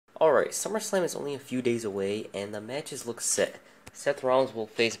Alright, SummerSlam is only a few days away, and the matches look set. Seth Rollins will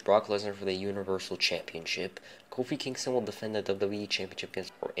face Brock Lesnar for the Universal Championship. Kofi Kingston will defend the WWE Championship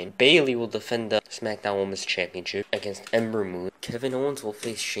against Orton. Bayley will defend the SmackDown Women's Championship against Ember Moon. Kevin Owens will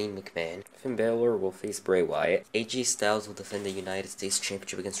face Shane McMahon. Finn Balor will face Bray Wyatt. AJ Styles will defend the United States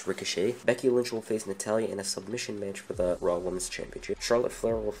Championship against Ricochet. Becky Lynch will face Natalya in a submission match for the Raw Women's Championship. Charlotte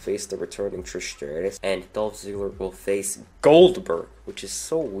Flair will face the returning Trish Stratus. And Dolph Ziggler will face Goldberg, which is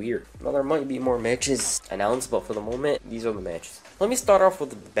so weird. Now, there might be more matches announced, but for the moment, these are the matches. Let me start off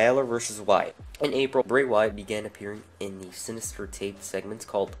with Balor versus Wyatt. In April, Bray Wyatt began appearing in the Sinister taped segments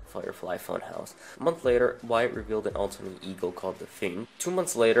called Firefly Funhouse. A month later, Wyatt revealed an alternate ego called The Fiend. 2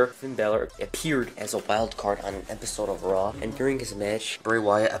 months later, Finn Balor appeared as a wild card on an episode of Raw, and during his match, Bray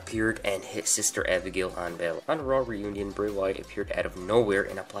Wyatt appeared and hit Sister Abigail on Balor. On Raw Reunion, Bray Wyatt appeared out of nowhere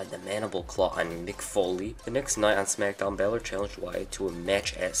and applied the Mandible Claw on Mick Foley. The next night on SmackDown, Balor challenged Wyatt to a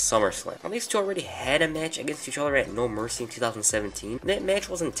match at SummerSlam. Now, these two already had a match against each other at No Mercy in 2017. That match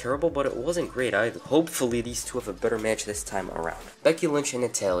wasn't terrible, but it wasn't great either. Hopefully, these two have a better match this time around. Becky Lynch and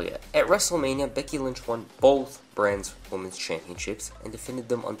Natalya. At WrestleMania, Becky Lynch won both brands' women's championships and defended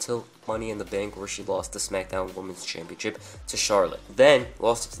them until Money in the Bank, where she lost the SmackDown Women's Championship to Charlotte. Then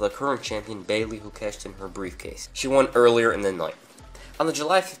lost it to the current champion Bayley, who cashed in her briefcase. She won earlier in the night. On the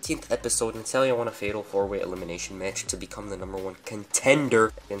July 15th episode, Natalya won a fatal 4-way elimination match to become the #1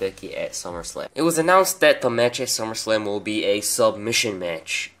 contender in Becky at SummerSlam. It was announced that the match at SummerSlam will be a submission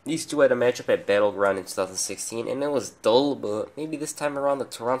match. These two had a matchup at Battleground in 2016, and it was dull, but maybe this time around the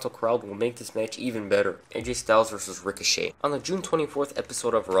Toronto crowd will make this match even better. AJ Styles versus Ricochet. On the June 24th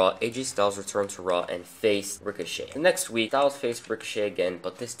episode of Raw, AJ Styles returned to Raw and faced Ricochet. The next week, Styles faced Ricochet again,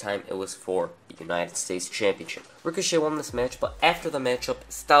 but this time it was for the United States Championship. Ricochet won this match, but after the matchup,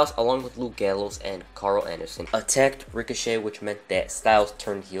 Styles, along with Luke Gallows and Carl Anderson, attacked Ricochet, which meant that Styles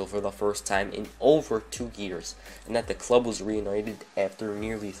turned heel for the first time in over 2 years, and that the club was reunited after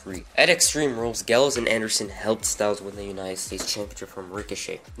nearly 3. At Extreme Rules, Gallows and Anderson helped Styles win the United States Championship from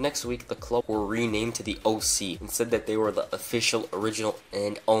Ricochet. Next week, the club were renamed to the OC and said that they were the official, original,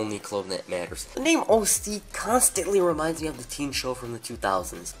 and only club that matters. The name OC constantly reminds me of the teen show from the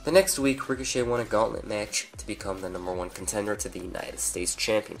 2000s. The next week, Ricochet won a gauntlet match to become the #1 contender to the United States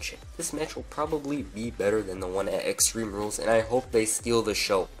Championship. This match will probably be better than the one at Extreme Rules, and I hope they steal the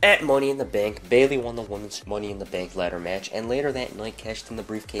show. At Money in the Bank, Bayley won the women's Money in the Bank ladder match, and later that night cashed in the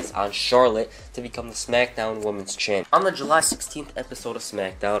briefcase on Charlotte to become the SmackDown Women's Champ. On the July 16th episode of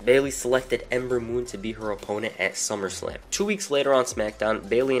SmackDown, Bayley selected Ember Moon to be her opponent at SummerSlam. 2 weeks later on SmackDown,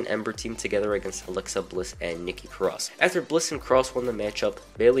 Bayley and Ember teamed together against Alexa Bliss and Nikki Cross. After Bliss and Cross won the matchup,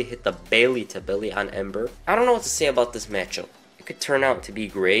 Bayley hit the Bayley to Belly on Ember. I don't know what to say about this matchup. It could turn out to be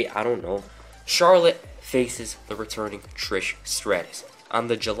great, I don't know. Charlotte faces the returning Trish Stratus. On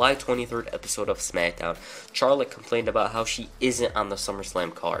the July 23rd episode of SmackDown, Charlotte complained about how she isn't on the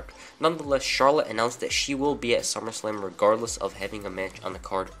SummerSlam card. Nonetheless, Charlotte announced that she will be at SummerSlam regardless of having a match on the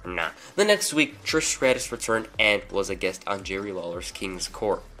card or not. The next week, Trish Stratus returned and was a guest on Jerry Lawler's King's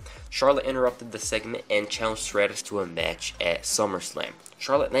Court. Charlotte interrupted the segment and challenged Stratus to a match at SummerSlam.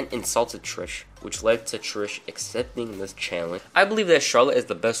 Charlotte then insulted Trish, which led to Trish accepting this challenge. I believe that Charlotte is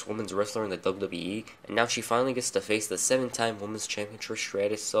the best women's wrestler in the WWE, and now she finally gets to face the 7-time women's champion Trish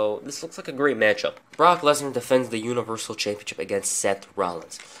Stratus, so this looks like a great matchup. Brock Lesnar defends the Universal Championship against Seth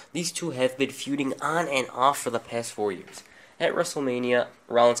Rollins. These two have been feuding on and off for the past 4 years. At WrestleMania,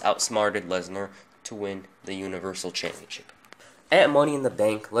 Rollins outsmarted Lesnar to win the Universal Championship. At Money in the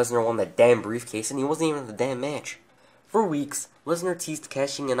Bank, Lesnar won the damn briefcase and he wasn't even in the damn match. For weeks, Lesnar teased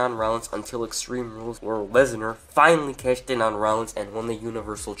cashing in on Rollins until Extreme Rules, where Lesnar finally cashed in on Rollins and won the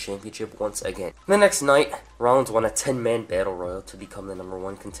Universal Championship once again. The next night, Rollins won a 10-man battle royal to become the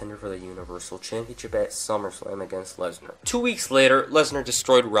 #1 contender for the Universal Championship at SummerSlam against Lesnar. 2 weeks later, Lesnar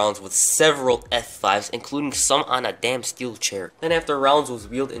destroyed Rollins with several F5s, including some on a damn steel chair. Then after Rollins was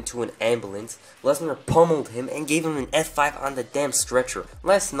wheeled into an ambulance, Lesnar pummeled him and gave him an F5 on the damn stretcher.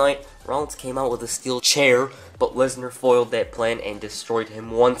 Last night, Rollins came out with a steel chair, but Lesnar foiled that plan and destroyed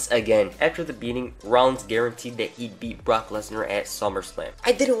him once again. After the beating, Rollins guaranteed that he'd beat Brock Lesnar at SummerSlam.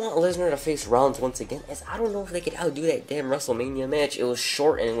 I didn't want Lesnar to face Rollins once again, as I don't know if they could outdo that damn WrestleMania match. It was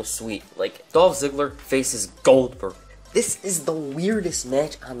short and it was sweet. Like, Dolph Ziggler faces Goldberg. This is the weirdest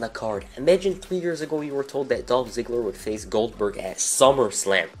match on the card. Imagine 3 years ago you were told that Dolph Ziggler would face Goldberg at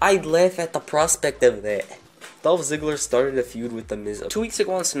SummerSlam. I'd laugh at the prospect of that. Dolph Ziggler started a feud with The Miz. 2 weeks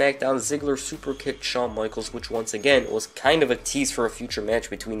ago on SmackDown, Ziggler super kicked Shawn Michaels, which once again was kind of a tease for a future match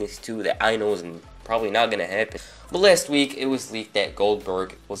between these two that I know is probably not going to happen. But last week, it was leaked that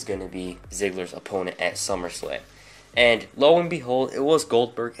Goldberg was going to be Ziggler's opponent at SummerSlam. And lo and behold, it was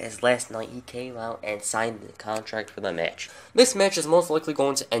Goldberg, as last night he came out and signed the contract for the match. This match is most likely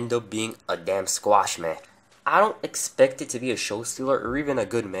going to end up being a damn squash match. I don't expect it to be a show stealer or even a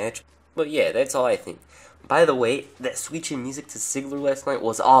good match, but yeah, that's all I think. By the way, that switching music to Ziggler last night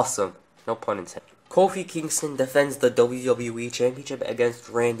was awesome. No pun intended. Kofi Kingston defends the WWE Championship against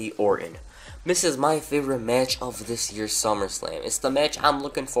Randy Orton. This is my favorite match of this year's SummerSlam. It's the match I'm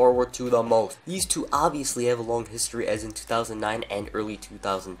looking forward to the most. These two obviously have a long history, as in 2009 and early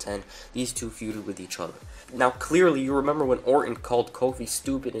 2010. These two feuded with each other. Now, clearly, you remember when Orton called Kofi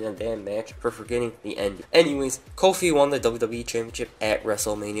stupid in a damn match for forgetting the ending. Anyways, Kofi won the WWE Championship at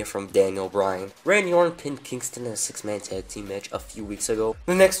WrestleMania from Daniel Bryan. Randy Orton pinned Kingston in a 6-man tag team match a few weeks ago.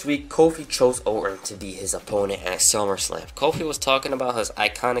 The next week, Kofi chose Orton to be his opponent at SummerSlam. Kofi was talking about his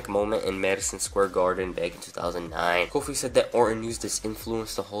iconic moment in Madison Square Garden back in 2009. Kofi said that Orton used his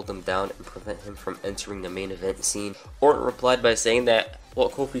influence to hold him down and prevent him from entering the main event scene. Orton replied by saying that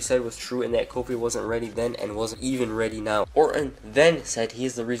what Kofi said was true and that Kofi wasn't ready then and wasn't even ready now. Orton then said he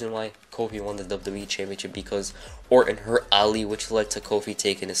is the reason why Kofi won the WWE Championship, because Orton hurt Ali, which led to Kofi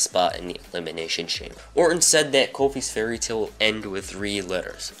taking his spot in the Elimination Chamber. Orton said that Kofi's fairy tale will end with 3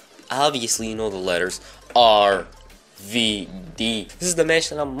 letters. Obviously, you know the letters R, V, D. This is the match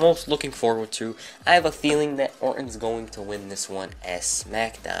that I'm most looking forward to. I have a feeling that Orton's going to win this one, as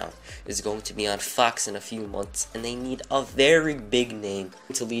SmackDown is going to be on Fox in a few months, and they need a very big name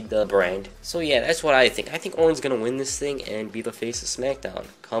to lead the brand. So yeah, that's what I think. I think Orton's going to win this thing and be the face of SmackDown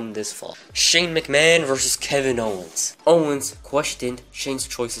come this fall. Shane McMahon versus Kevin Owens. Owens questioned Shane's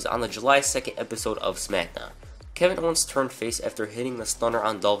choices on the July 2nd episode of SmackDown. Kevin Owens turned face after hitting the stunner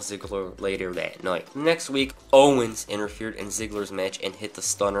on Dolph Ziggler later that night. Next week, Owens interfered in Ziggler's match and hit the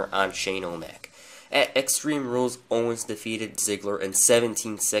stunner on Shane O'Mac. At Extreme Rules, Owens defeated Ziggler in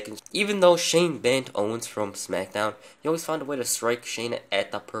 17 seconds. Even though Shane banned Owens from SmackDown, he always found a way to strike Shane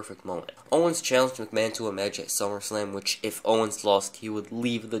at the perfect moment. Owens challenged McMahon to a match at SummerSlam, which if Owens lost, he would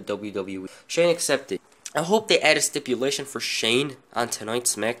leave the WWE. Shane accepted. I hope they add a stipulation for Shane on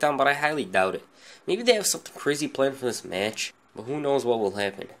tonight's SmackDown, but I highly doubt it. Maybe they have something crazy planned for this match, but who knows what will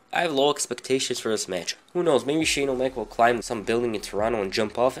happen. I have low expectations for this match. Who knows, maybe Shane O'Mac will climb some building in Toronto and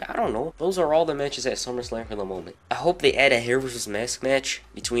jump off it. I don't know. Those are all the matches at SummerSlam for the moment. I hope they add a hair versus mask match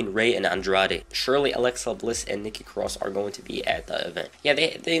between Rey and Andrade. Surely Alexa Bliss and Nikki Cross are going to be at the event. Yeah,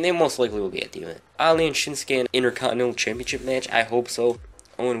 they most likely will be at the event. Ali and Shinsuke in Intercontinental Championship match, I hope so.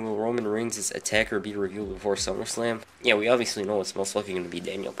 And will Roman Reigns' attacker be revealed before SummerSlam? Yeah, we obviously know it's most likely going to be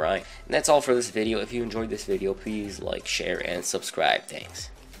Daniel Bryan. And that's all for this video. If you enjoyed this video, please like, share, and subscribe.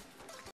 Thanks.